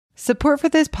Support for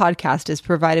this podcast is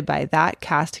provided by That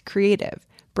Cast Creative.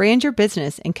 Brand your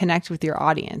business and connect with your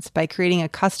audience by creating a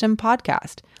custom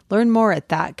podcast. Learn more at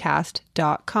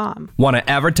thatcast.com. Want to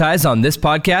advertise on this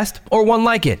podcast or one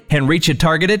like it and reach a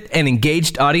targeted and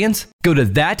engaged audience? Go to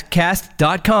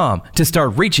thatcast.com to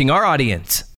start reaching our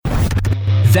audience.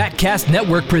 That Cast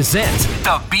Network presents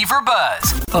The Beaver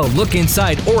Buzz, a look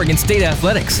inside Oregon State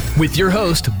athletics with your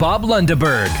host, Bob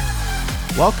Lundeberg.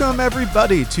 Welcome,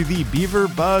 everybody, to the Beaver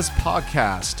Buzz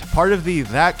podcast, part of the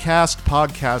That Cast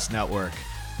Podcast Network.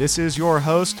 This is your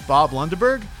host, Bob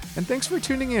Lundeberg, and thanks for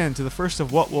tuning in to the first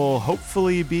of what will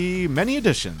hopefully be many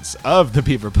editions of the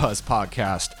Beaver Buzz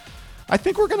podcast. I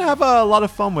think we're going to have a lot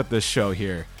of fun with this show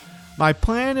here. My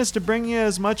plan is to bring you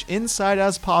as much insight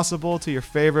as possible to your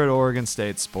favorite Oregon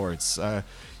State sports.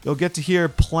 You'll get to hear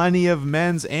plenty of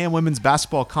men's and women's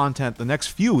basketball content the next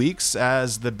few weeks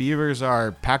as the Beavers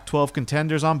are Pac-12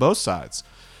 contenders on both sides.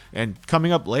 And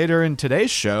coming up later in today's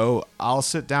show, I'll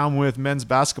sit down with men's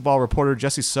basketball reporter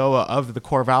Jesse Soa of the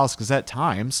Corvallis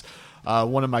Gazette-Times,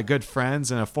 one of my good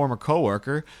friends and a former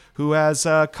coworker who has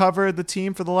covered the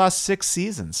team for the last 6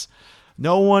 seasons.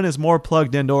 No one is more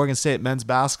plugged into Oregon State men's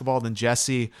basketball than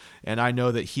Jesse, and I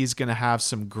know that he's going to have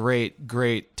some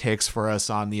great takes for us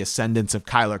on the ascendance of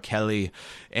Kyler Kelly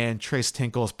and Trace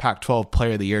Tinkle's Pac-12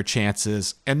 Player of the Year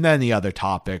chances, and then the other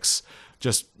topics.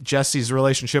 Just Jesse's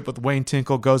relationship with Wayne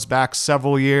Tinkle goes back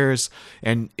several years,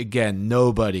 and again,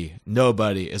 nobody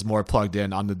is more plugged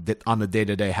in on the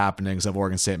day-to-day happenings of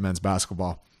Oregon State men's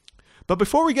basketball. But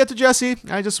before we get to Jesse,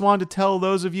 I just wanted to tell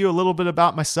those of you a little bit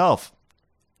about myself.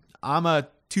 I'm a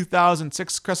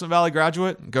 2006 Crescent Valley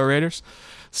graduate, go Raiders,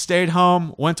 stayed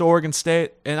home, went to Oregon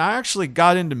State, and I actually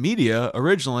got into media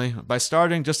originally by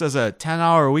starting just as a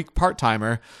 10-hour-a-week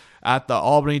part-timer at the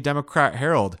Albany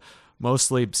Democrat-Herald,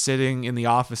 mostly sitting in the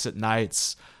office at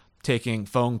nights, taking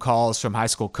phone calls from high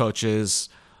school coaches,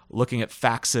 looking at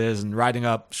faxes, and writing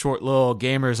up short little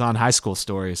gamers on high school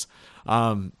stories.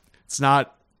 It's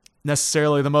not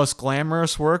necessarily the most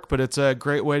glamorous work, but it's a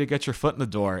great way to get your foot in the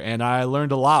door, and I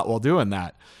learned a lot while doing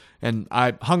that. And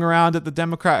I hung around at the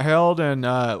Democrat Herald and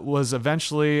was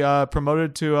eventually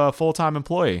promoted to a full-time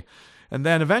employee. And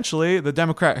then eventually the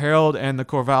Democrat Herald and the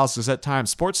Corvallis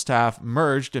Gazette-Times sports staff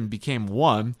merged and became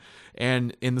one.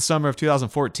 And in the summer of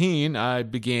 2014, I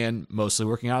began mostly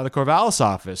working out of the Corvallis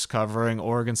office, covering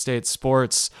Oregon State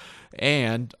sports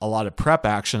and a lot of prep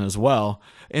action as well,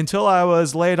 until I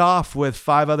was laid off with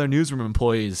 5 other newsroom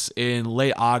employees in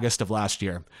late August of last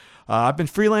year. I've been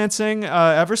freelancing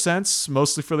ever since,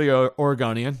 mostly for the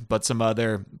Oregonian, but some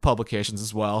other publications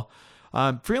as well.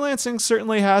 Freelancing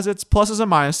certainly has its pluses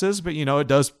and minuses, but it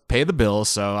does pay the bills,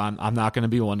 so I'm not going to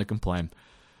be one to complain.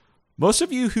 Most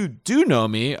of you who do know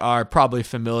me are probably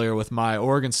familiar with my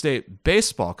Oregon State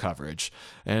baseball coverage,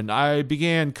 and I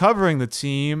began covering the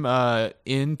team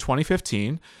in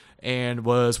 2015 and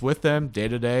was with them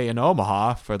day-to-day in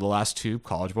Omaha for the last 2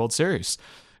 College World Series.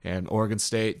 And Oregon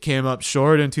State came up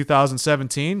short in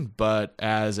 2017, but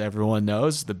as everyone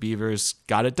knows, the Beavers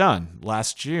got it done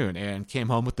last June and came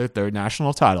home with their 3rd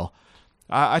national title.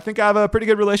 I think I have a pretty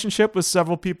good relationship with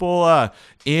several people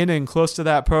in and close to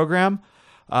that program.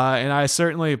 And I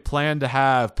certainly plan to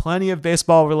have plenty of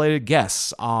baseball-related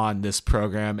guests on this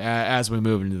program as we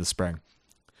move into the spring.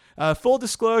 Full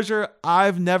disclosure,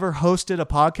 I've never hosted a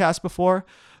podcast before,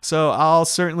 so I'll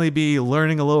certainly be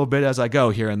learning a little bit as I go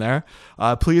here and there.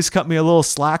 Please cut me a little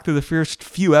slack through the first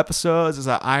few episodes as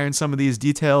I iron some of these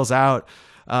details out.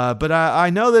 But I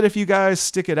know that if you guys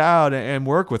stick it out and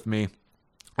work with me,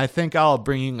 I think I'll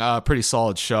bring a pretty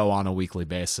solid show on a weekly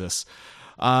basis.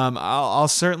 I'll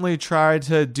certainly try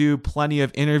to do plenty of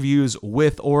interviews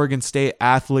with Oregon State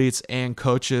athletes and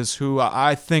coaches who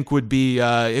I think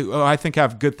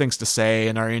have good things to say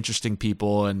and are interesting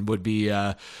people and would be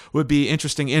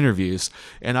interesting interviews.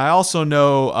 And I also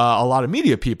know a lot of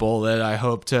media people that I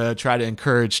hope to try to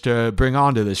encourage to bring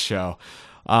onto this show.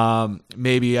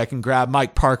 Maybe I can grab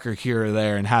Mike Parker here or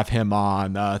there and have him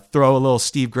on, throw a little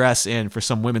Steve Gress in for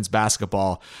some women's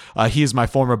basketball. He's my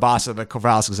former boss at the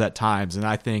Corvallis Gazette-Times, and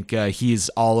I think he's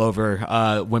all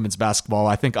over women's basketball,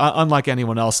 I think, unlike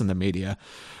anyone else in the media.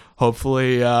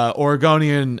 Hopefully,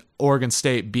 Oregon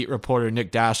State beat reporter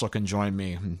Nick Daschle can join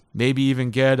me. Maybe even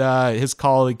get his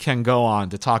colleague Ken Go on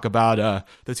to talk about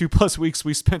the 2+ weeks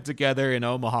we spent together in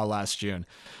Omaha last June.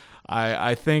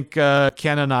 I think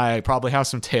Ken and I probably have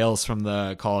some tales from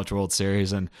the College World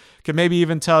Series and could maybe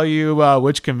even tell you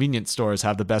which convenience stores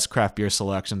have the best craft beer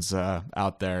selections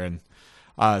out there. And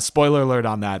spoiler alert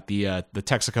on that, the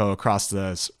Texaco across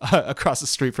the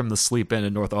street from the Sleep Inn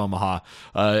in North Omaha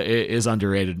is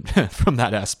underrated from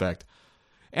that aspect.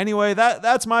 Anyway,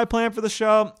 that's my plan for the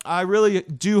show. I really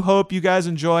do hope you guys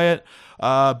enjoy it.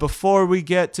 Before we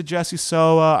get to Jesse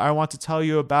Soa, I want to tell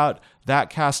you about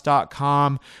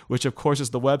thatcast.com, which of course is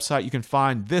the website you can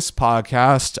find this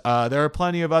podcast. There are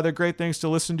plenty of other great things to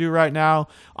listen to right now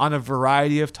on a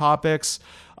variety of topics.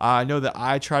 I know that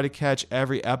I try to catch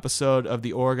every episode of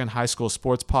the Oregon High School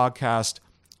Sports Podcast,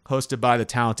 hosted by the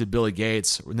talented Billy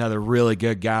Gates, another really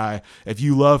good guy. If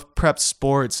you love prep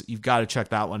sports, you've got to check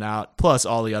that one out, plus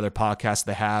all the other podcasts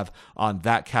they have on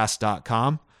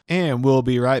thatcast.com. And we'll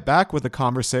be right back with a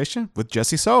conversation with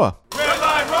Jesse Soa.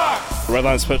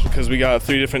 Redline is special because we got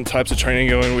 3 different types of training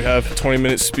going. We have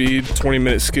 20-minute speed,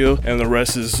 20-minute skill, and the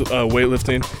rest is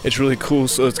weightlifting. It's really cool,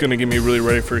 so it's going to get me really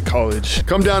ready for college.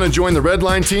 Come down and join the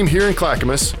Redline team here in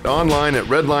Clackamas, online at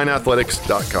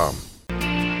redlineathletics.com.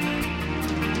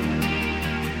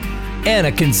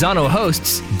 Anna Canzano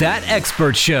hosts That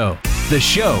Expert Show, the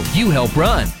show you help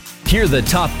run. Hear the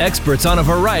top experts on a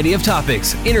variety of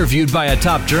topics, interviewed by a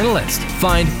top journalist.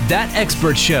 Find That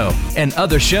Expert Show and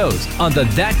other shows on the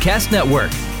ThatCast Network.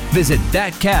 Visit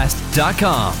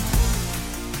thatcast.com.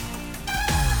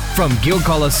 From Gill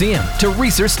Coliseum to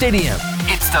Reser Stadium,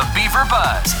 it's the Beaver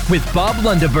Buzz with Bob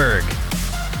Lundeberg.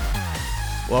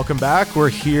 Welcome back. We're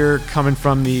here coming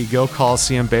from the Gill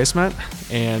Coliseum basement,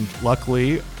 and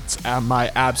luckily, it's my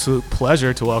absolute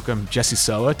pleasure to welcome Jesse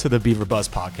Soa to the Beaver Buzz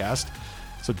podcast.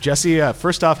 So, Jesse,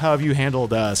 first off, how have you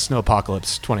handled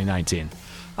Snowpocalypse 2019?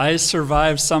 I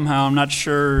survived somehow. I'm not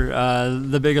sure.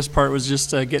 The biggest part was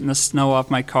just getting the snow off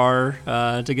my car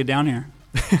to get down here.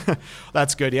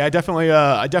 That's good. Yeah, I definitely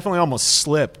almost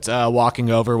slipped walking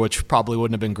over, which probably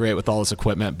wouldn't have been great with all this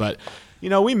equipment. But,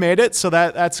 we made it, so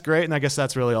that's great, and I guess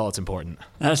that's really all that's important.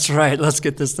 That's right. Let's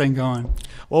get this thing going.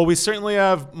 Well, we certainly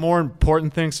have more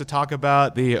important things to talk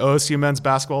about. The OSU men's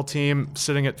basketball team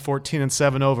sitting at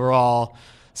 14-7 overall,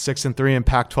 6-3 in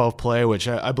Pac-12 play, which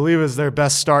I believe is their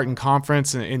best start in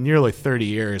conference in nearly 30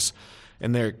 years.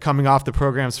 And they're coming off the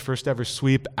program's first ever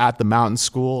sweep at the Mountain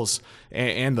Schools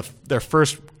and their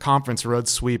first conference road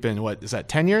sweep in,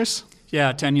 10 years?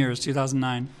 Yeah, 10 years,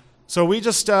 2009. So we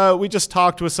just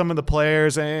talked with some of the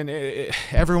players, and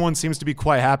everyone seems to be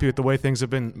quite happy with the way things have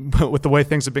been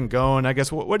going. I guess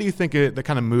what do you think the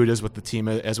kind of mood is with the team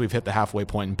as we've hit the halfway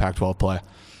point in Pac-12 play?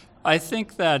 I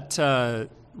think that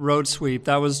road sweep,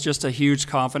 that was just a huge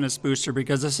confidence booster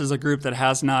because this is a group that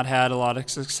has not had a lot of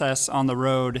success on the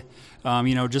road.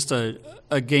 Just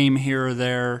a game here or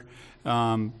there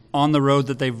on the road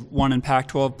that they've won in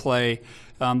Pac-12 play.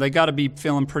 They got to be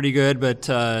feeling pretty good, but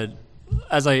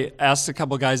as I asked a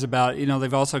couple guys about,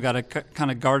 they've also got to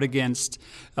kind of guard against,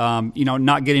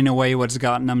 not getting away what's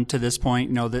gotten them to this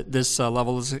point, this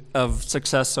level of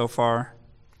success so far.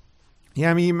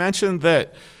 Yeah, I mean, you mentioned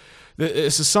that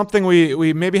this is something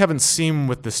we maybe haven't seen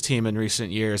with this team in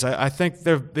recent years. I think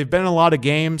they've been in a lot of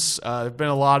games. There've been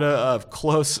a lot of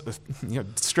close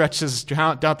stretches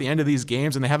down at the end of these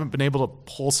games, and they haven't been able to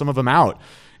pull some of them out.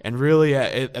 And really,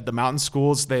 at the Mountain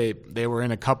Schools, they were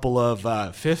in a couple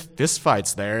of fist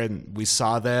fights there, and we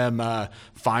saw them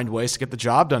find ways to get the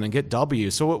job done and get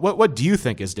W. So what do you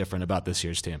think is different about this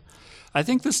year's team? I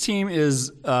think this team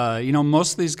is,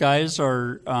 most of these guys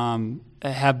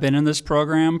have been in this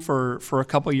program for a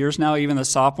couple of years now. Even the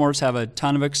sophomores have a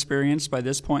ton of experience by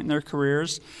this point in their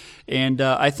careers. And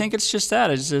I think it's just that.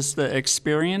 It's just the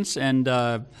experience and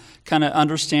kind of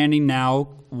understanding now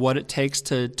what it takes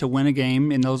to win a game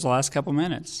in those last couple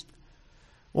minutes.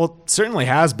 Well, it certainly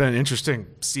has been an interesting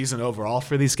season overall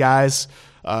for these guys.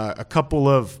 A couple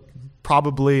of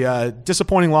probably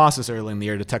disappointing losses early in the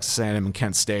year to Texas A&M and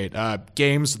Kent State.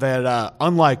 Games that,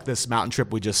 unlike this mountain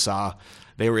trip we just saw,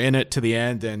 they were in it to the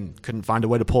end and couldn't find a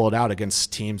way to pull it out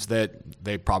against teams that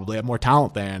they probably have more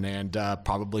talent than and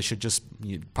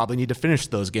you probably need to finish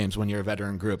those games when you're a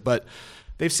veteran group. But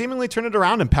they've seemingly turned it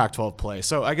around in Pac-12 play.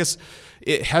 So I guess,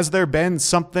 has there been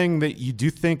something that you do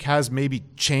think has maybe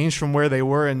changed from where they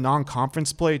were in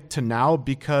non-conference play to now?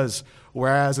 Because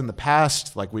whereas in the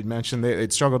past, like we'd mentioned,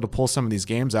 they'd struggled to pull some of these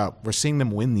games out, we're seeing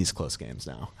them win these close games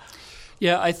now.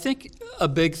 Yeah, I think a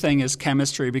big thing is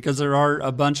chemistry because there are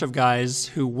a bunch of guys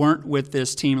who weren't with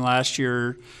this team last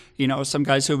year. Some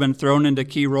guys who have been thrown into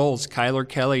key roles, Kyler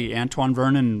Kelly, Antoine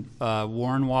Vernon,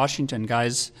 Warren Washington,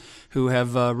 guys who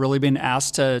have really been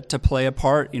asked to play a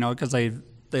part, because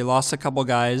they lost a couple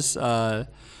guys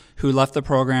who left the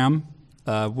program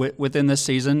within this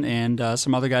season, and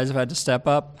some other guys have had to step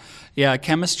up. Yeah,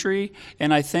 chemistry,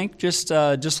 and I think just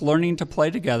learning to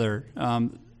play together.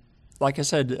 Like I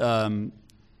said,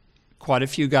 quite a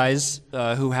few guys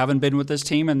who haven't been with this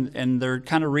team, and they're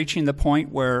kind of reaching the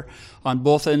point where on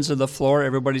both ends of the floor,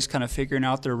 everybody's kind of figuring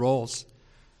out their roles.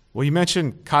 Well, you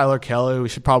mentioned Kyler Kelly. We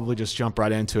should probably just jump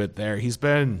right into it there. He's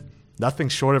been nothing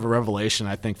short of a revelation,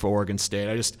 I think, for Oregon State.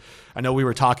 I know we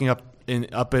were talking up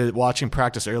at watching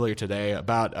practice earlier today.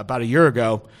 About a year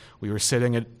ago, we were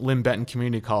sitting at Lynn Benton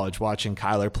Community College watching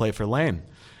Kyler play for Lane.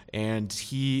 And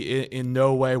he, in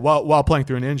no way, while playing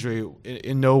through an injury,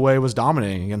 in no way was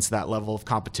dominating against that level of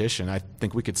competition. I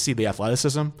think we could see the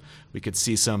athleticism. We could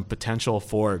see some potential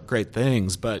for great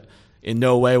things, but in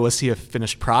no way was he a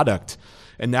finished product.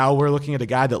 And now we're looking at a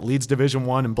guy that leads Division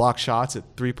I in block shots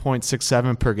at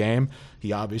 3.67 per game.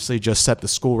 He obviously just set the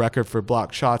school record for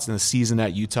block shots in the season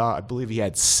at Utah. I believe he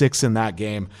had 6 in that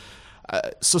game.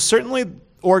 So certainly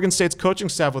Oregon State's coaching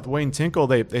staff with Wayne Tinkle,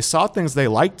 they saw things they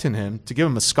liked in him to give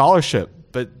him a scholarship.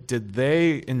 But did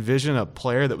they envision a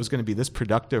player that was going to be this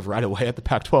productive right away at the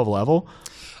Pac-12 level?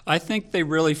 I think they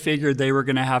really figured they were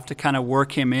going to have to kind of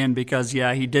work him in because,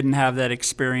 he didn't have that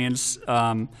experience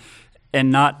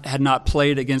and had not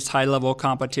played against high-level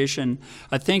competition.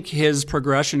 I think his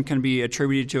progression can be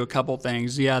attributed to a couple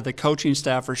things. The coaching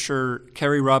staff for sure.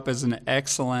 Kerry Rupp is an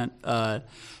excellent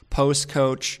post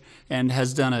coach and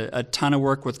has done a ton of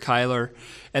work with Kyler.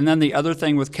 And then the other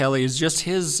thing with Kelly is just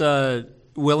his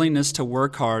willingness to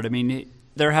work hard. I mean,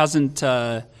 there hasn't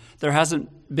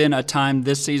been a time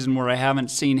this season where I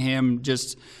haven't seen him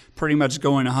just pretty much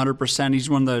going 100%. He's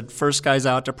one of the first guys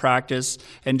out to practice,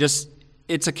 and just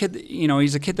it's a kid.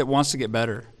 He's a kid that wants to get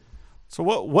better. So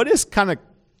what is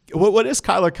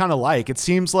Kyler kind of like? It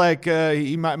seems like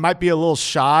he might be a little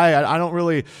shy. I don't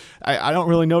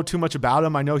really know too much about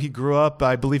him. I know he grew up.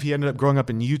 I believe he ended up growing up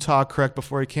in Utah, correct,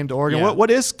 before he came to Oregon. Yeah.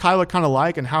 What is Kyler kind of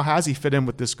like, and how has he fit in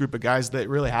with this group of guys that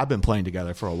really have been playing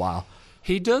together for a while?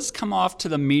 He does come off to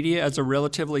the media as a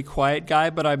relatively quiet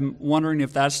guy, but I'm wondering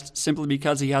if that's simply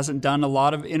because he hasn't done a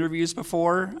lot of interviews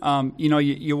before.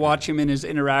 You watch him in his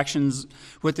interactions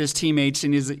with his teammates,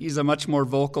 and he's a much more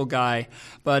vocal guy.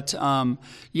 But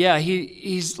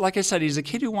he's like I said, he's a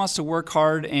kid who wants to work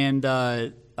hard, and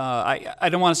I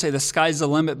don't want to say the sky's the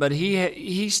limit, but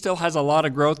he still has a lot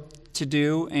of growth to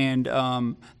do, and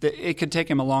it could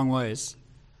take him a long ways.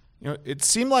 It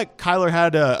seemed like Kyler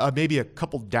had maybe a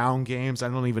couple down games. I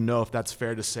don't even know if that's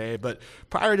fair to say. But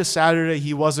prior to Saturday,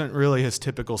 he wasn't really his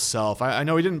typical self. I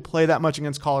know he didn't play that much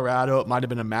against Colorado. It might have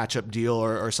been a matchup deal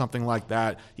or something like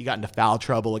that. He got into foul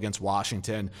trouble against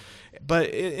Washington.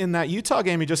 But in that Utah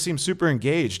game, he just seemed super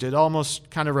engaged. It almost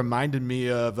kind of reminded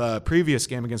me of a previous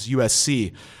game against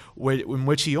USC, in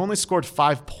which he only scored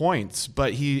 5 points,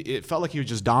 but it felt like he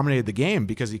just dominated the game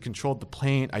because he controlled the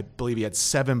paint. I believe he had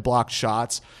 7 blocked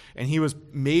shots, and he was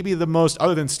maybe the most,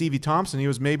 other than Stevie Thompson, he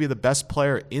was maybe the best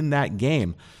player in that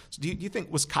game. So do you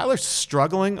think, was Kyler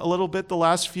struggling a little bit the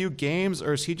last few games,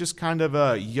 or is he just kind of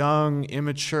a young,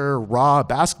 immature, raw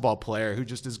basketball player who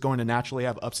just is going to naturally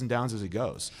have ups and downs as he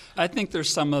goes? I think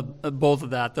there's some of both of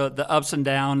that, the ups and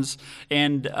downs,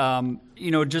 and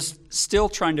just still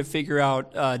trying to figure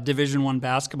out Division I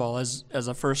basketball as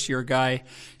a first-year guy.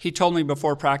 He told me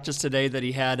before practice today that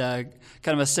he had a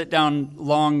kind of a sit-down,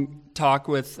 long talk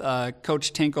with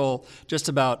Coach Tinkle just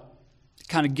about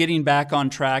kind of getting back on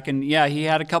track. And he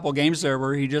had a couple games there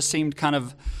where he just seemed kind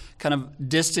of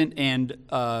distant and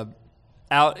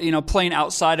playing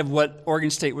outside of what Oregon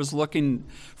State was looking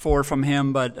for from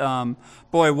him. But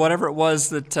whatever it was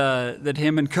that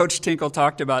him and Coach Tinkle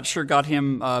talked about sure got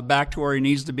him back to where he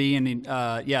needs to be.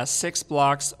 And 6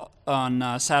 blocks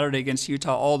on Saturday against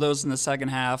Utah, all those in the second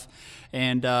half.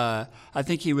 And I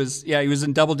think he was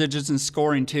in double digits in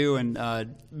scoring too,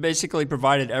 and basically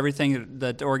provided everything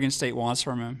that Oregon State wants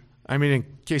from him. I mean, in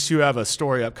case you have a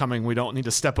story upcoming, we don't need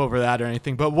to step over that or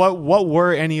anything, but what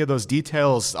were any of those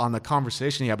details on the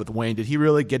conversation you had with Wayne? Did he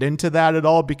really get into that at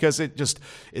all? Because it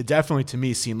definitely to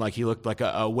me seemed like he looked like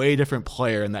a way different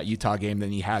player in that Utah game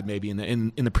than he had maybe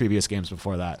in the previous games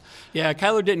before that. Yeah,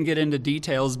 Kyler didn't get into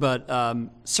details, but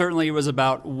certainly it was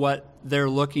about what they're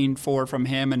looking for from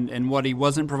him and what he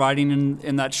wasn't providing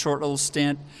in that short little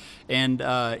stint. And,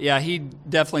 he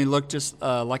definitely looked just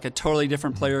like a totally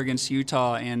different player against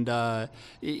Utah, and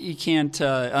you can't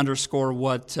underscore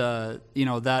what,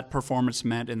 that performance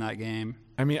meant in that game.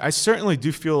 I mean, I certainly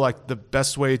do feel like the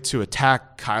best way to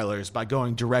attack Kyler is by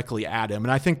going directly at him.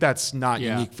 And I think that's not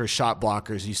unique for shot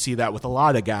blockers. You see that with a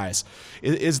lot of guys.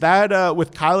 Is that,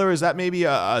 with Kyler, is that maybe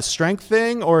a strength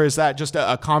thing, or is that just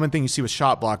a common thing you see with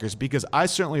shot blockers? Because I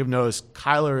certainly have noticed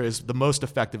Kyler is the most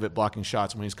effective at blocking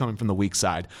shots when he's coming from the weak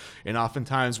side. And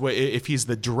oftentimes, if he's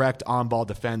the direct on-ball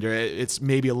defender, it's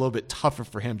maybe a little bit tougher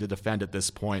for him to defend at this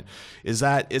point. Is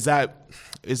that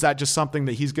just something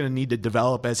that he's going to need to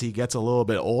develop as he gets a little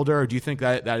little bit older, or do you think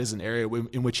that is an area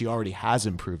in which he already has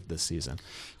improved this season?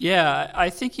 Yeah, I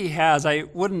think he has. I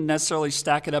wouldn't necessarily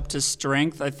stack it up to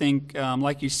strength. I think,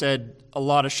 like you said, a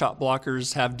lot of shot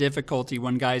blockers have difficulty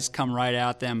when guys come right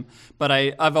at them. But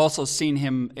I've also seen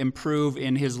him improve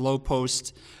in his low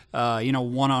post,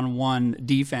 one-on-one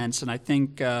defense, and I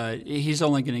think he's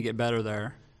only going to get better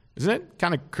there. Isn't it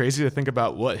kind of crazy to think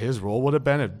about what his role would have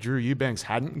been if Drew Eubanks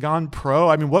hadn't gone pro?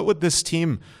 I mean, what would this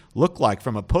team look like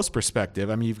from a post perspective?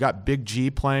 I mean, you've got Big G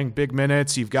playing big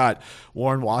minutes. You've got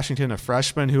Warren Washington, a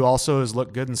freshman who also has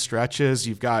looked good in stretches.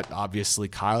 You've got, obviously,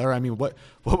 Kyler. I mean, what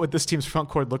would this team's front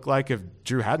court look like if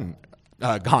Drew hadn't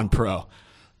gone pro?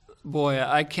 Boy,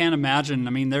 I can't imagine.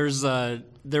 I mean,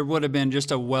 there would have been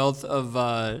just a wealth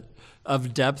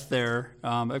of depth there.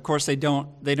 Of course, they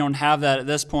don't have that at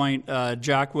this point.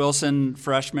 Jack Wilson,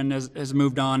 freshman, has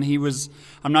moved on.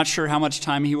 I'm not sure how much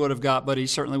time he would have got, but he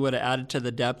certainly would have added to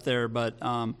the depth there. But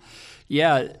I'm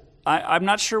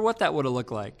not sure what that would have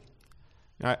looked like.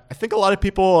 I think a lot of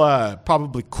people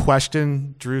probably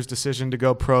question Drew's decision to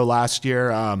go pro last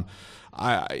year.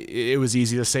 It was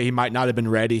easy to say he might not have been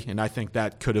ready, and I think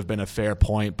that could have been a fair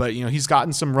point. But, he's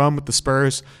gotten some run with the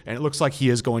Spurs, and it looks like he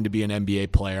is going to be an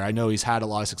NBA player. I know he's had a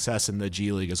lot of success in the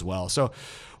G League as well. So,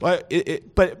 but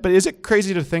is it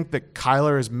crazy to think that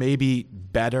Kyler is maybe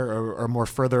better or more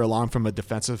further along from a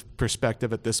defensive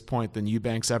perspective at this point than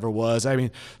Eubanks ever was? I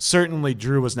mean, certainly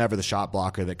Drew was never the shot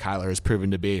blocker that Kyler has proven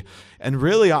to be. And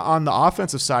really on the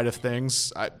offensive side of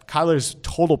things, Kyler's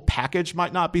total package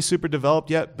might not be super developed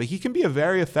yet, but he can be a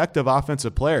very effective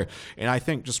offensive player. And I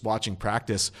think just watching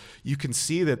practice, you can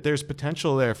see that there's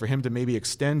potential there for him to maybe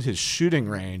extend his shooting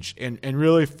range. And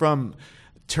really from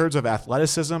terms of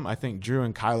athleticism, I think Drew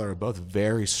and Kyler are both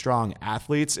very strong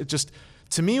athletes. It just,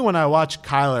 to me, when I watch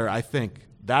Kyler, I think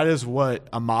that is what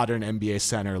a modern NBA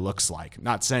center looks like.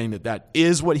 Not saying that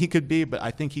is what he could be, but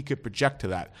I think he could project to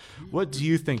that. What do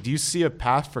you think? Do you see a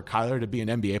path for Kyler to be an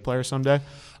NBA player someday?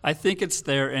 I think it's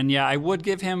there, and yeah, I would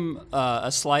give him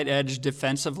a slight edge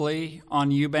defensively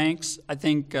on Eubanks. I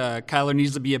think Kyler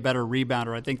needs to be a better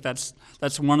rebounder. I think that's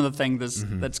one of the things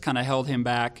that's kind of held him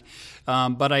back.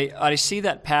 But I see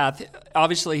that path.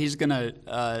 Obviously, he's going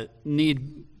to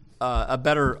need a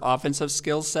better offensive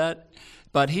skill set,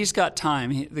 but he's got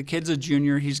time. The kid's a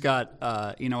junior. He's got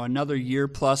another year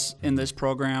plus in this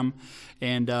program,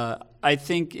 and I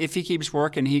think if he keeps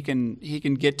working, he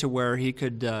can get to where he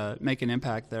could make an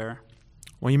impact there.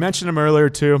 Well, you mentioned him earlier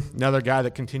too. Another guy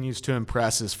that continues to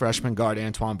impress is freshman guard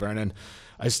Antoine Vernon.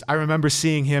 I remember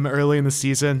seeing him early in the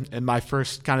season, and my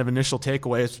first kind of initial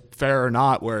takeaway is fair or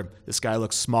not, where this guy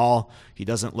looks small. He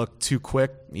doesn't look too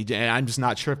quick. And I'm just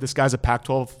not sure if this guy's a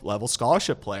Pac-12 level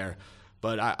scholarship player.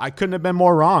 But I couldn't have been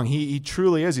more wrong. He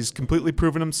truly is. He's completely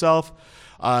proven himself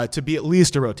to be at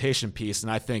least a rotation piece,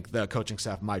 and I think the coaching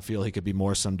staff might feel he could be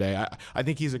more someday. I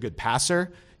think he's a good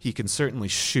passer. He can certainly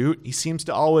shoot. He seems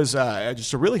to always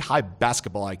just a really high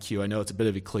basketball IQ. I know it's a bit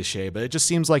of a cliche, but it just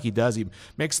seems like he does. He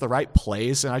makes the right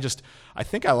plays, and I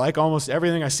think I like almost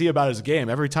everything I see about his game.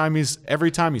 Every time he's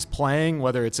playing,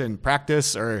 whether it's in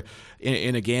practice or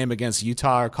in a game against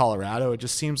Utah or Colorado, it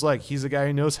just seems like he's a guy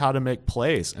who knows how to make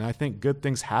plays, and I think good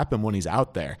things happen when he's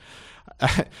out there.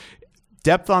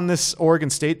 Depth on this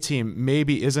Oregon State team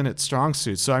maybe isn't its strong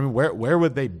suit. So, I mean, where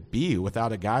would they be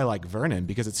without a guy like Vernon?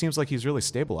 Because it seems like he's really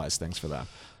stabilized things for them.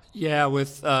 Yeah,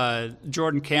 with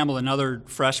Jordan Campbell, another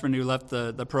freshman who left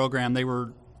the program, they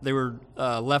were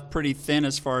left pretty thin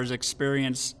as far as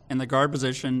experience in the guard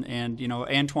position. And,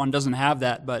 Antoine doesn't have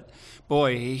that. But,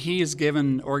 boy, he has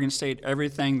given Oregon State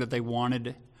everything that they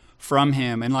wanted from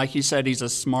him. And like you said, he's a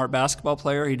smart basketball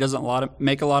player. He doesn't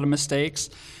make a lot of mistakes.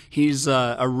 He's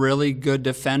a really good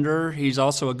defender. He's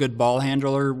also a good ball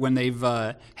handler when they've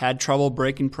had trouble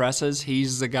breaking presses.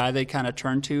 He's the guy they kind of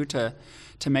turn to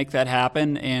make that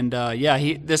happen. And,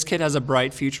 this kid has a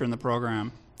bright future in the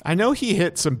program. I know he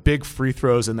hit some big free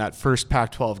throws in that first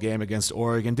Pac-12 game against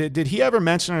Oregon. Did he ever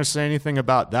mention or say anything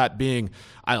about that being,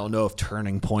 I don't know if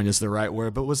turning point is the right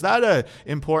word, but was that an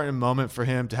important moment for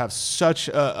him to have such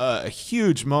a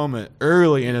huge moment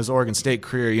early in his Oregon State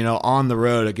career, on the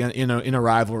road again in a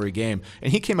rivalry game?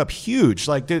 And he came up huge.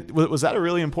 Was that a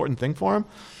really important thing for him?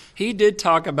 He did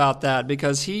talk about that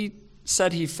because he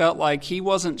said he felt like he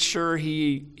wasn't sure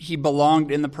he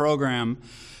belonged in the program.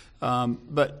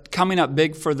 But coming up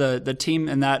big for the team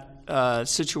in that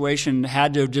situation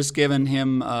had to have just given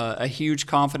him a huge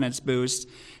confidence boost.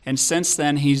 And since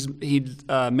then, he's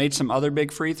made some other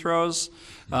big free throws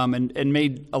and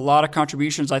made a lot of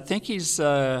contributions. I think he's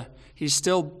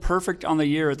still perfect on the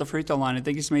year at the free throw line. I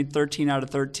think he's made 13 out of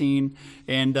 13.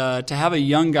 And to have a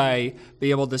young guy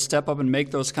be able to step up and make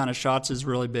those kind of shots is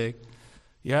really big.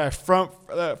 Yeah, from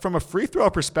a free throw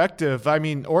perspective, I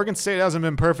mean, Oregon State hasn't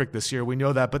been perfect this year. We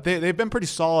know that, but they've been pretty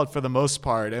solid for the most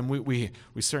part, and we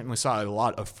certainly saw a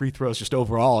lot of free throws just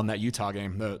overall in that Utah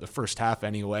game, the first half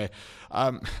anyway.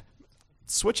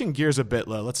 Switching gears a bit,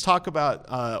 let's talk about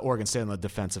Oregon State on the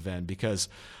defensive end, because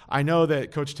I know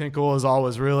that Coach Tinkle is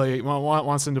always really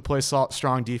wants them to play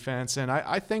strong defense, and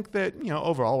I think that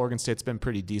overall Oregon State's been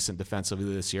pretty decent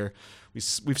defensively this year.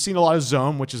 We've seen a lot of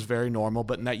zone, which is very normal,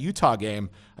 but in that Utah game,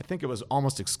 I think it was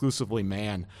almost exclusively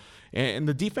man. And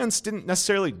the defense didn't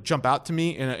necessarily jump out to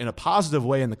me in a positive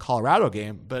way in the Colorado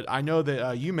game, but I know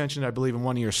that you mentioned, I believe, in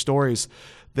one of your stories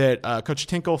that Coach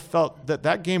Tinkle felt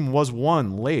that game was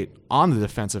won late on the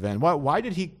defensive end. Why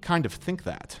did he kind of think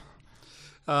that?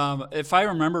 If I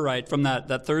remember right, from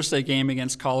that Thursday game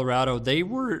against Colorado, they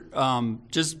were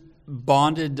just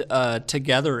bonded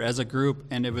together as a group,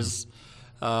 and it was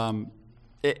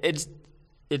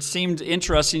it seemed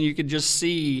interesting. You could just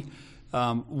see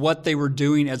what they were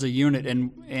doing as a unit,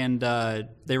 and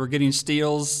they were getting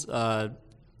steals.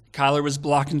 Kyler was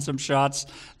blocking some shots.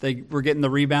 They were getting the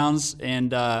rebounds,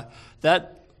 and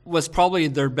that was probably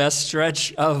their best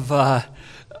stretch of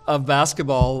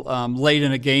basketball late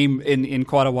in a game in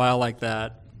quite a while like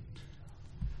that.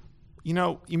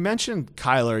 You mentioned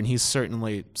Kyler, and he's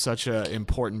certainly such an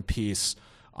important piece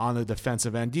on the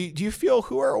defensive end. Do you feel,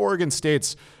 who are Oregon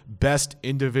State's best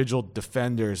individual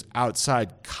defenders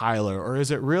outside Kyler, or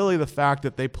is it really the fact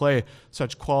that they play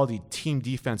such quality team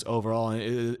defense overall?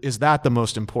 And is that the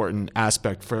most important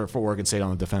aspect for Oregon State on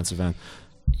the defensive end?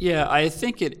 Yeah, I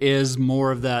think it is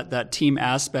more of that team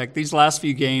aspect. These last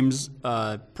few games,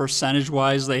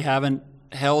 percentage-wise, they haven't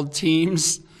held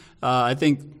teams. I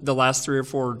think the last 3 or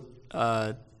 4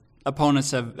 opponents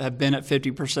have been at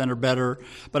 50% or better,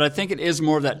 but I think it is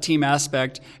more of that team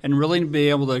aspect, and really to be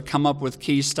able to come up with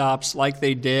key stops like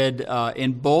they did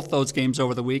in both those games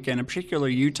over the weekend, in particular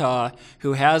Utah,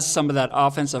 who has some of that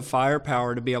offensive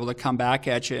firepower to be able to come back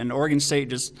at you, and Oregon State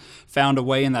just found a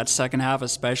way in that second half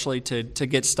especially to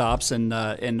get stops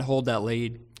and hold that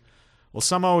lead. Well,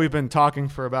 somehow we've been talking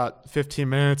for about 15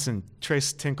 minutes, and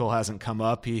Trace Tinkle hasn't come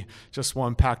up. He just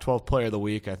won Pac-12 Player of the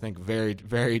Week, I think very,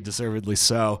 very deservedly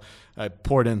so.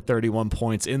 Poured in 31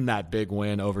 points in that big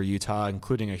win over Utah,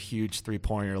 including a huge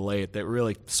three-pointer late that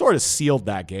really sort of sealed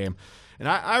that game. And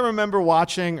I remember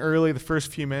watching early the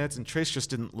first few minutes, and Trace just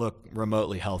didn't look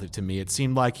remotely healthy to me. It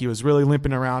seemed like he was really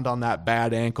limping around on that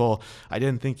bad ankle. I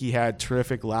didn't think he had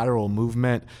terrific lateral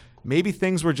movement. Maybe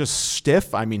things were just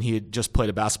stiff. I mean, he had just played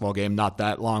a basketball game not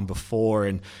that long before,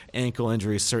 and ankle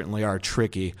injuries certainly are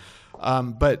tricky.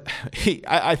 But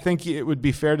I think it would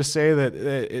be fair to say that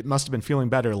it must have been feeling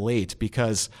better late,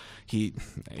 because he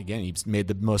made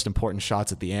the most important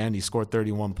shots at the end. He scored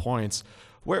 31 points.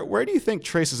 Where do you think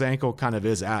Trace's ankle kind of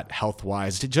is at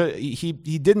health-wise? He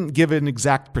didn't give an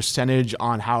exact percentage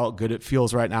on how good it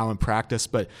feels right now in practice,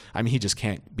 but I mean, he just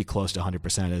can't be close to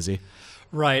 100%, is he?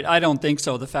 Right, I don't think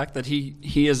so. The fact that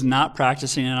he is not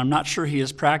practicing, and I'm not sure he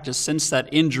has practiced since that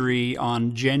injury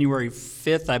on January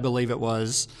 5th, I believe it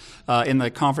was, in the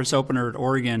conference opener at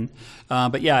Oregon.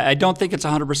 But yeah, I don't think it's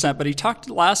 100%, but he talked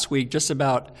last week just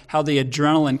about how the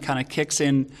adrenaline kind of kicks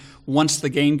in once the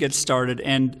game gets started,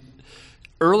 and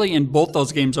early in both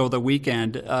those games over the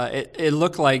weekend, it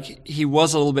looked like he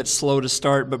was a little bit slow to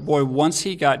start, but boy, once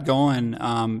he got going,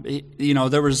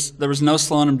 there was no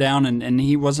slowing him down, and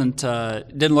he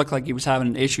didn't look like he was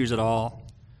having issues at all.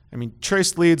 I mean,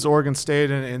 Trace leads Oregon State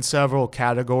in several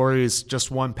categories, just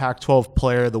won Pac-12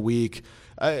 Player of the Week.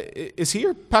 Is he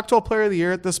your Pac-12 Player of the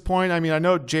Year at this point? I mean, I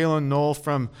know Jalen Knoll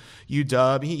from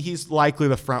UW, he's likely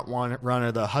the front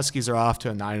runner. The Huskies are off to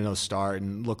a 9-0 start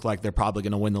and look like they're probably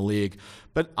going to win the league.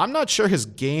 But I'm not sure his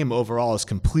game overall is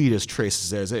complete as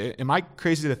Trace's is. Am I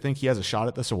crazy to think he has a shot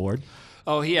at this award?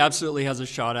 Oh, he absolutely has a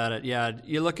shot at it, yeah.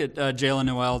 You look at Jalen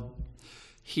Noel,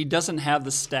 he doesn't have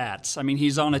the stats. I mean,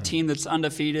 he's on a team that's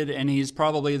undefeated, and he's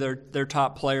probably their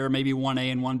top player, maybe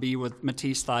 1A and 1B with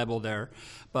Matisse Thybulle there.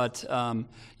 But,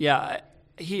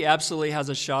 he absolutely has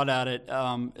a shot at it,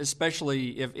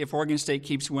 especially if Oregon State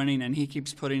keeps winning and he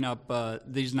keeps putting up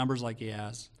these numbers like he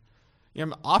has. Yeah,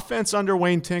 offense under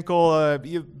Wayne Tinkle,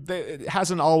 it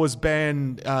hasn't always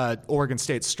been Oregon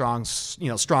State's strong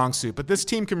suit, but this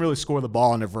team can really score the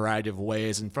ball in a variety of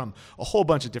ways and from a whole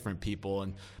bunch of different people.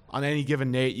 And on any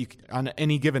given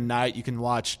night, you can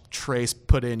watch Trace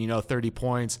put in 30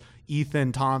 points.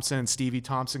 Ethan Thompson, Stevie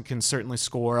Thompson can certainly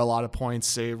score a lot of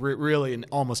points, really in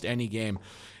almost any game.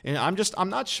 And I'm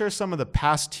not sure some of the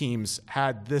past teams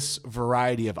had this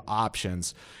variety of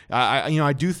options.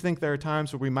 I do think there are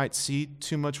times where we might see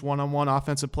too much one-on-one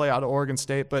offensive play out of Oregon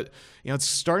State, but it's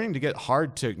starting to get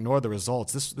hard to ignore the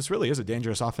results. This really is a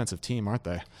dangerous offensive team, aren't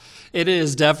they? It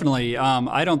is, definitely.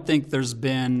 I don't think there's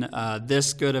been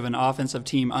this good of an offensive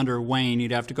team under Wayne.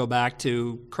 You'd have to go back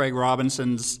to Craig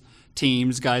Robinson's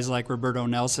teams, guys like Roberto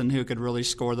Nelson who could really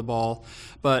score the ball.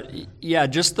 But yeah,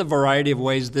 just the variety of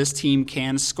ways this team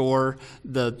can score.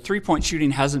 The three-point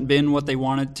shooting hasn't been what they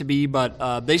want it to be,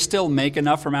 but they still make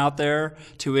enough from out there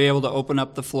to be able to open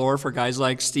up the floor for guys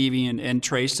like Stevie and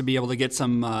Trace to be able to get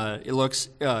some looks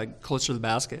closer to the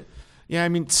basket. Yeah, I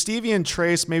mean, Stevie and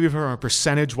Trace, maybe from a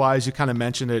percentage-wise, you kind of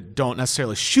mentioned it, don't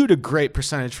necessarily shoot a great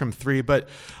percentage from three, but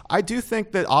I do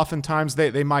think that oftentimes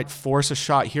they might force a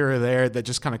shot here or there that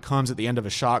just kind of comes at the end of a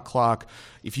shot clock.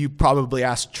 If you probably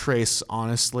ask Trace,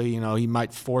 honestly, he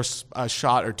might force a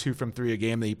shot or two from three a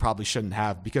game that he probably shouldn't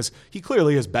have, because he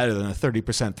clearly is better than a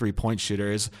 30% three-point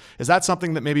shooter. Is that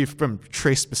something that maybe from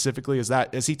Trace specifically,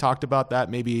 has he talked about that,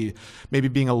 maybe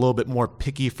being a little bit more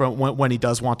picky from when he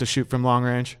does want to shoot from long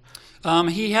range?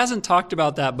 He hasn't talked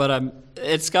about that, but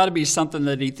it's got to be something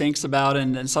that he thinks about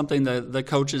and something that the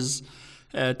coaches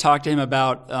talk to him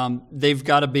about. They've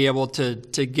got to be able to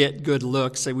get good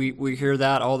looks. We hear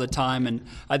that all the time, and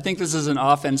I think this is an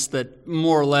offense that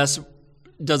more or less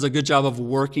does a good job of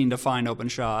working to find open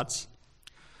shots.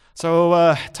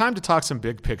 So time to talk some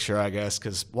big picture, I guess,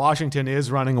 because Washington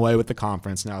is running away with the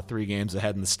conference now, 3 games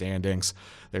ahead in the standings.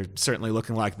 They're certainly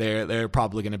looking like they're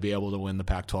probably going to be able to win the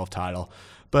Pac-12 title.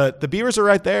 But the Beavers are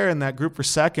right there in that group for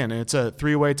second, and it's a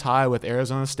 3-way tie with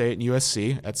Arizona State and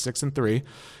USC at 6-3.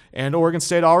 And Oregon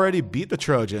State already beat the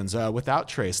Trojans without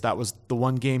Trace. That was the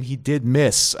one game he did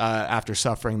miss after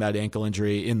suffering that ankle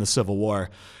injury in the Civil War.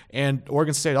 And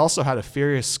Oregon State also had a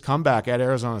furious comeback at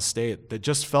Arizona State that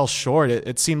just fell short.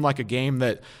 It seemed like a game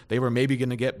that they were maybe going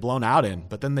to get blown out in,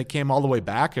 but then they came all the way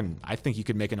back, and I think you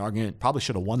could make an argument probably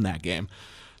should have won that game.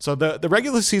 So the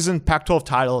regular season Pac-12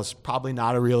 title is probably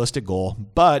not a realistic goal,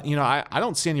 but I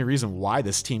don't see any reason why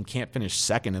this team can't finish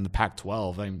second in the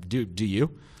Pac-12. I mean, do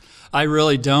you? I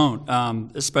really don't,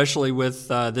 especially with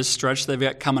this stretch they've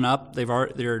got coming up.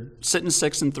 They're sitting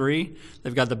 6-3.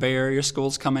 They've got the Bay Area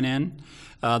schools coming in.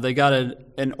 They got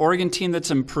an Oregon team that's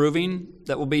improving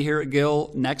that will be here at Gill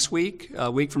next week,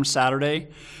 a week from Saturday,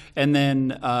 and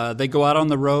then they go out on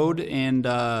the road and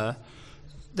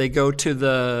they go to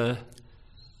the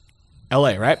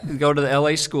LA, right? Go to the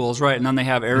LA schools, right, and then they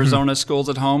have Arizona schools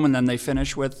at home, and then they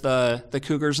finish with the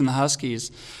Cougars and the Huskies.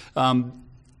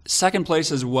 Second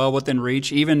place is well within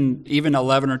reach. Even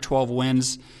 11 or 12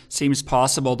 wins seems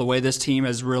possible. The way this team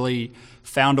has really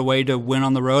found a way to win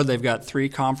on the road, they've got 3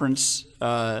 conference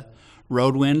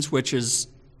road wins, which is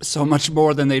so much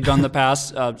more than they've done in the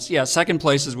past. Second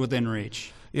place is within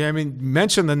reach. Yeah, I mean,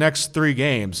 mention the next 3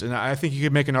 games, and I think you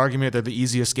could make an argument they're the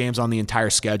easiest games on the entire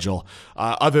schedule,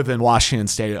 other than Washington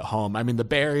State at home. I mean, the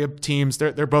Bay Area teams,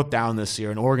 they're both down this year,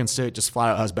 and Oregon State just flat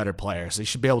out has better players. They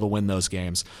should be able to win those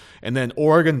games. And then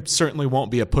Oregon certainly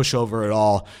won't be a pushover at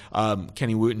all.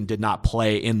 Kenny Wooten did not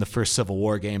play in the first Civil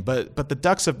War game, but the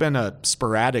Ducks have been a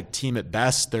sporadic team at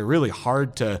best. They're really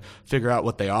hard to figure out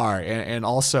what they are. And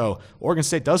also, Oregon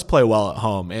State does play well at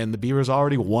home, and the Beavers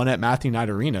already won at Matthew Knight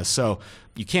Arena. So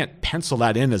you can't pencil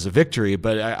that in as a victory,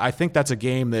 but I think that's a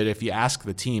game that if you ask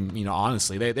the team,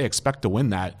 honestly, they expect to win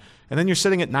that. And then you're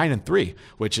sitting at 9-3,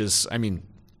 which is,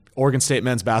 Oregon State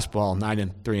men's basketball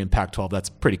 9-3 in Pac-12. That's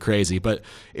pretty crazy, but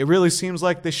it really seems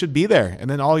like they should be there. And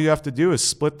then all you have to do is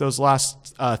split those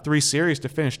last 3 series to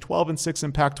finish 12-6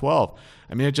 in Pac-12.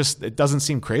 It doesn't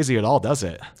seem crazy at all, does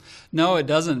it? No, it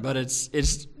doesn't. But it's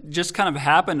just kind of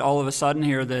happened all of a sudden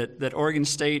here that Oregon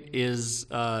State is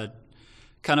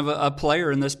kind of a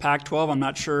player in this Pac-12. I'm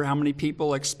not sure how many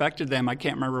people expected them. I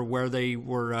can't remember where they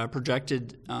were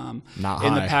projected in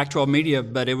the Pac-12 media,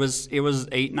 but it was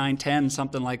 8, 9, 10,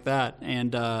 something like that.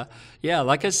 And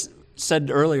like I said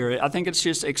earlier, I think it's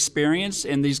just experience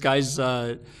and these guys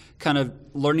kind of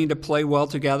learning to play well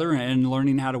together and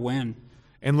learning how to win.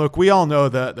 And look, we all know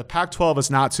that the Pac-12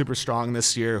 is not super strong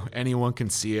this year. Anyone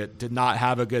can see it. Did not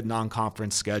have a good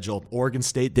non-conference schedule. Oregon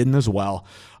State didn't as well.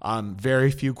 Very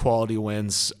few quality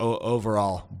wins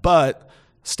overall. But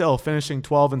still, finishing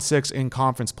 12-6 in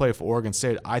conference play for Oregon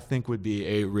State, I think would be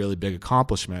a really big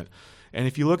accomplishment. And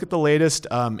if you look at the latest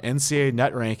NCAA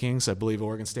net rankings, I believe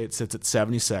Oregon State sits at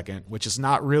 72nd, which is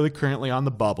not really currently on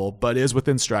the bubble, but is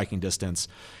within striking distance.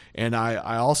 And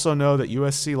I also know that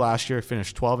USC last year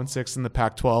finished 12-6 in the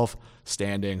Pac-12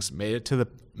 standings, made it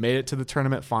to the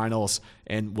tournament finals,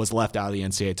 and was left out of the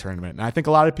NCAA tournament. And I think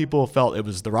a lot of people felt it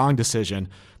was the wrong decision,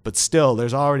 but still,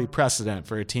 there's already precedent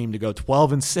for a team to go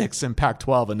 12-6 in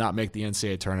Pac-12 and not make the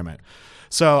NCAA tournament.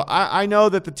 So I know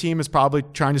that the team is probably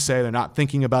trying to say they're not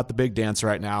thinking about the big dance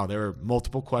right now. There were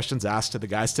multiple questions asked to the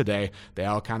guys today. They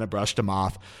all kind of brushed them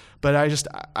off. But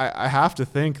I have to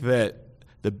think that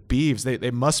the Beavs,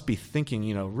 they must be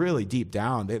thinking, really deep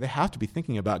down. They have to be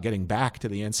thinking about getting back to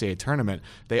the NCAA tournament.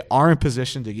 They are in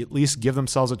position to at least give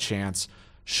themselves a chance.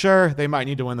 Sure, they might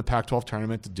need to win the Pac-12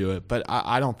 tournament to do it, but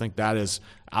I don't think that is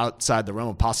outside the realm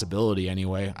of possibility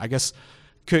anyway. I guess,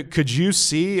 could you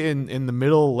see in the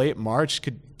middle, late March,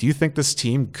 do you think this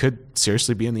team could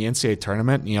seriously be in the NCAA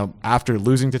tournament? After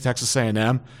losing to Texas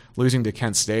A&M, losing to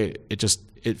Kent State,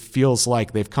 it feels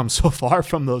like they've come so far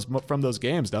from those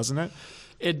games, doesn't it?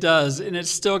 It does, and it's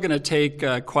still going to take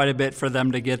quite a bit for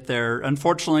them to get there.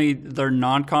 Unfortunately, their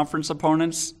non-conference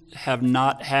opponents have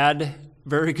not had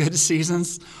very good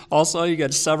seasons. Also, you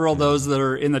got several of those that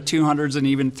are in the 200s and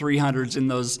even 300s in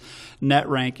those net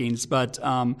rankings. But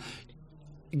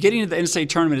getting to the NCAA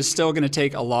tournament is still going to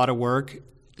take a lot of work,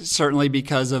 certainly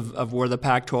because of where the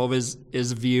Pac-12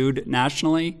 is viewed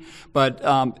nationally. But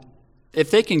if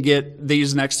they can get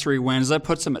these next 3 wins, that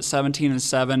puts them at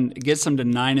 17-7, gets them to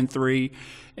 9-3,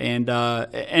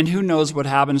 and who knows what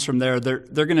happens from there. They're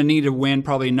going to need to win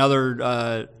probably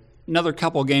another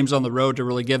couple games on the road to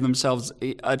really give themselves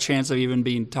a chance of even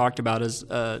being talked about as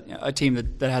a team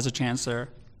that has a chance there.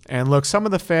 And look, some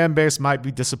of the fan base might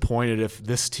be disappointed if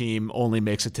this team only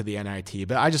makes it to the NIT,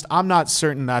 but I'm not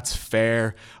certain that's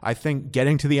fair. I think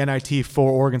getting to the NIT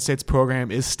for Oregon State's program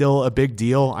is still a big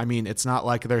deal. I mean, it's not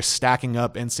like they're stacking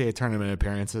up NCAA tournament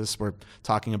appearances. We're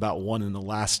talking about one in the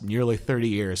last nearly 30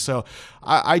 years. So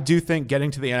I do think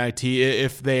getting to the NIT,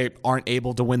 if they aren't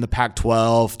able to win the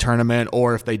Pac-12 tournament,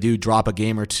 or if they do drop a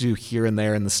game or two here and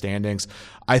there in the standings,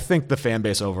 I think the fan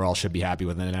base overall should be happy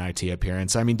with an NIT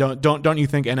appearance. I mean, don't you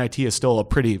think NIT is still a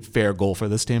pretty fair goal for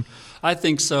this team? I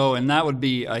think so, and that would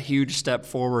be a huge step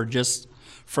forward just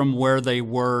from where they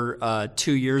were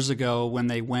 2 years ago when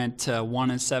they went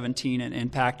 1-17 in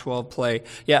Pac-12 play.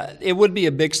 Yeah, it would be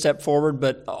a big step forward,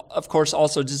 but of course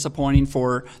also disappointing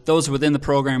for those within the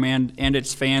program and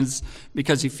its fans,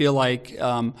 because you feel like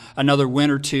another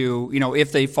win or two,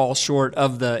 if they fall short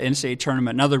of the NCAA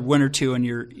tournament, another win or two, and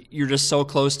you're just so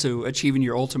close to achieving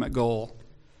your ultimate goal.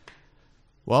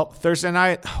 Well, Thursday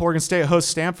night, Oregon State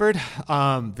hosts Stanford,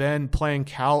 then playing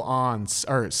Cal on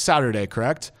Saturday,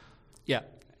 correct? Yeah.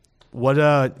 What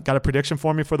got a prediction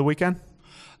for me for the weekend?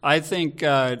 I think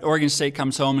Oregon State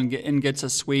comes home and gets a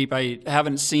sweep. I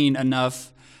haven't seen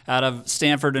enough out of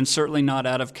Stanford and certainly not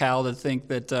out of Cal to think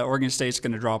that Oregon State's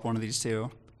going to drop one of these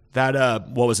two. That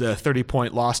what was a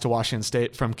 30-point loss to Washington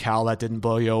State from Cal, that didn't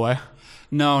blow you away?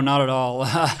 No, not at all.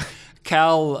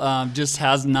 Cal just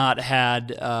has not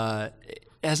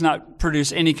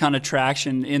produced any kind of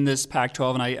traction in this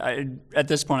Pac-12, and I at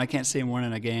this point I can't see him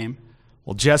winning a game.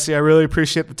 Well, Jesse, I really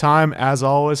appreciate the time. As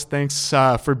always, thanks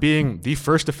for being the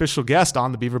first official guest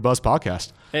on the Beaver Buzz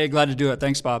podcast. Hey, glad to do it.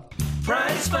 Thanks, Bob.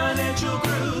 Price Financial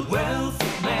Group,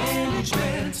 Wealth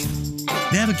Management.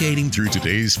 Navigating through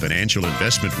today's financial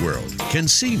investment world can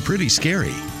seem pretty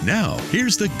scary. Now,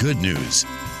 here's the good news.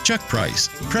 Chuck Price,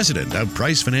 president of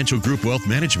Price Financial Group Wealth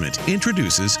Management,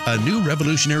 introduces a new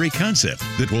revolutionary concept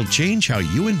that will change how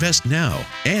you invest now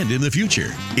and in the future.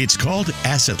 It's called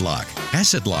Asset Lock.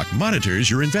 Asset Lock monitors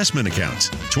your investment accounts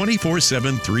 24/7,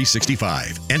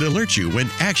 365 and alerts you when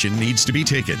action needs to be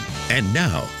taken. And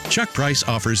now, Chuck Price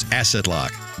offers Asset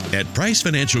Lock. At Price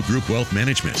Financial Group Wealth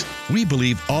Management, we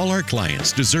believe all our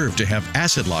clients deserve to have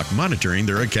Asset Lock monitoring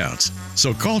their accounts.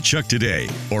 So call Chuck today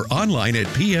or online at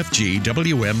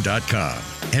pfgwm.com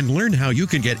and learn how you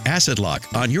can get Asset Lock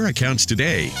on your accounts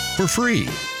today for free.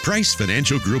 Price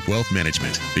Financial Group Wealth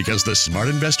Management, because the smart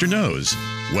investor knows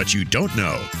what you don't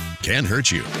know can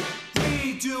hurt you.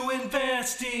 We do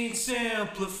investing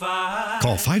simplified.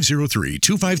 Call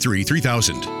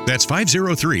 503-253-3000. That's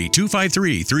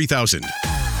 503-253-3000.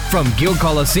 From Gill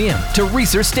Coliseum to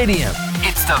Reser Stadium,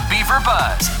 it's the Beaver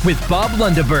Buzz with Bob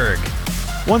Lundeberg.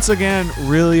 Once again,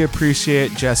 really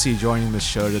appreciate Jesse joining the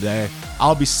show today.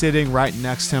 I'll be sitting right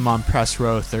next to him on press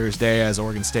row Thursday as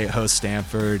Oregon State hosts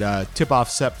Stanford. Tip-off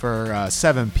set for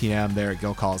 7 p.m. there at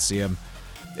Gill Coliseum.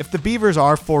 if the Beavers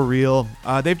are for real,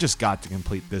 they've just got to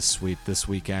complete this sweep this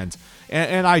weekend,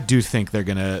 and I do think they're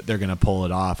gonna pull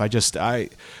it off.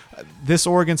 This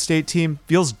Oregon State team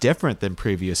feels different than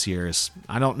previous years.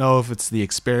 I don't know if it's the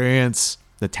experience,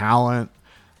 the talent,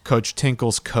 Coach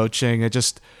Tinkle's coaching.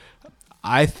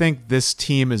 I think this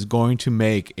team is going to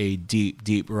make a deep,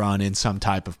 deep run in some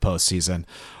type of postseason.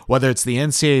 Whether it's the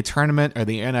NCAA tournament or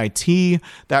the NIT,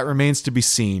 that remains to be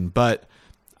seen. But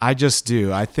I just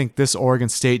do. I think this Oregon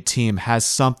State team has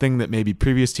something that maybe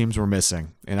previous teams were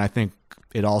missing. And I think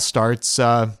it all starts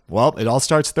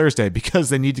Thursday because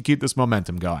they need to keep this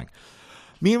momentum going.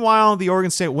 Meanwhile, the Oregon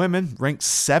State women, ranked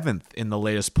 7th in the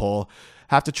latest poll,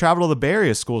 have to travel to the Bay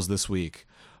Area schools this week.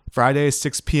 Friday's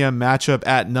 6 p.m. matchup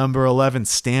at number 11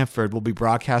 Stanford will be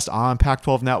broadcast on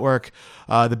Pac-12 Network.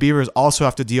 The Beavers also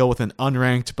have to deal with an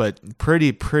unranked but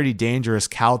pretty dangerous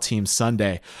Cal team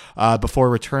Sunday before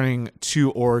returning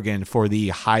to Oregon for the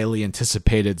highly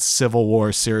anticipated Civil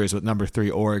War series with number 3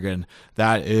 Oregon.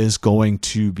 That is going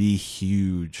to be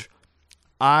huge.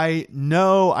 I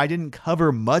know I didn't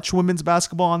cover much women's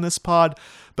basketball on this pod,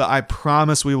 but I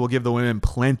promise we will give the women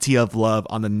plenty of love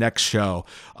on the next show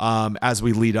as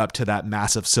we lead up to that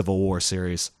massive Civil War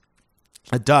series.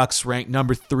 The Ducks ranked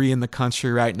number 3 in the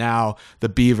country right now. The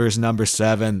Beavers number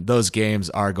 7. Those games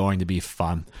are going to be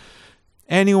fun.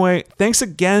 Anyway, thanks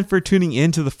again for tuning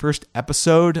in to the first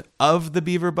episode of the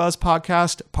Beaver Buzz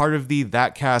podcast, part of the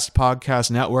ThatCast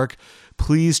podcast network.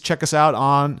 Please check us out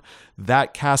on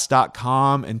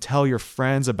thatcast.com and tell your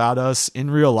friends about us in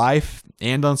real life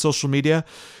and on social media.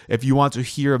 If you want to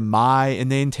hear my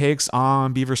inane takes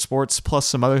on Beaver sports plus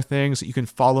some other things, you can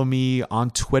follow me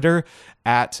on Twitter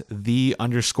at @the_real_Bob.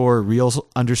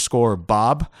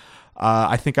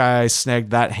 I think I snagged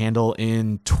that handle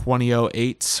in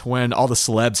 2008 when all the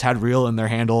celebs had real in their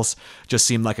handles. Just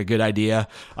seemed like a good idea.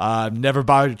 Never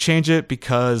bothered to change it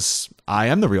because I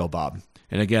am the real Bob.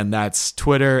 And again, that's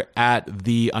Twitter at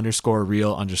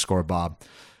 @the_real_Bob.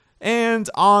 And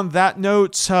on that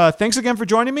note, thanks again for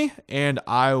joining me, and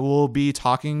I will be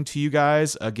talking to you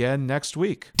guys again next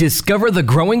week. Discover the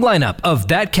growing lineup of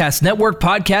ThatCast Network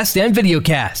podcasts and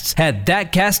videocasts at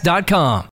thatcast.com.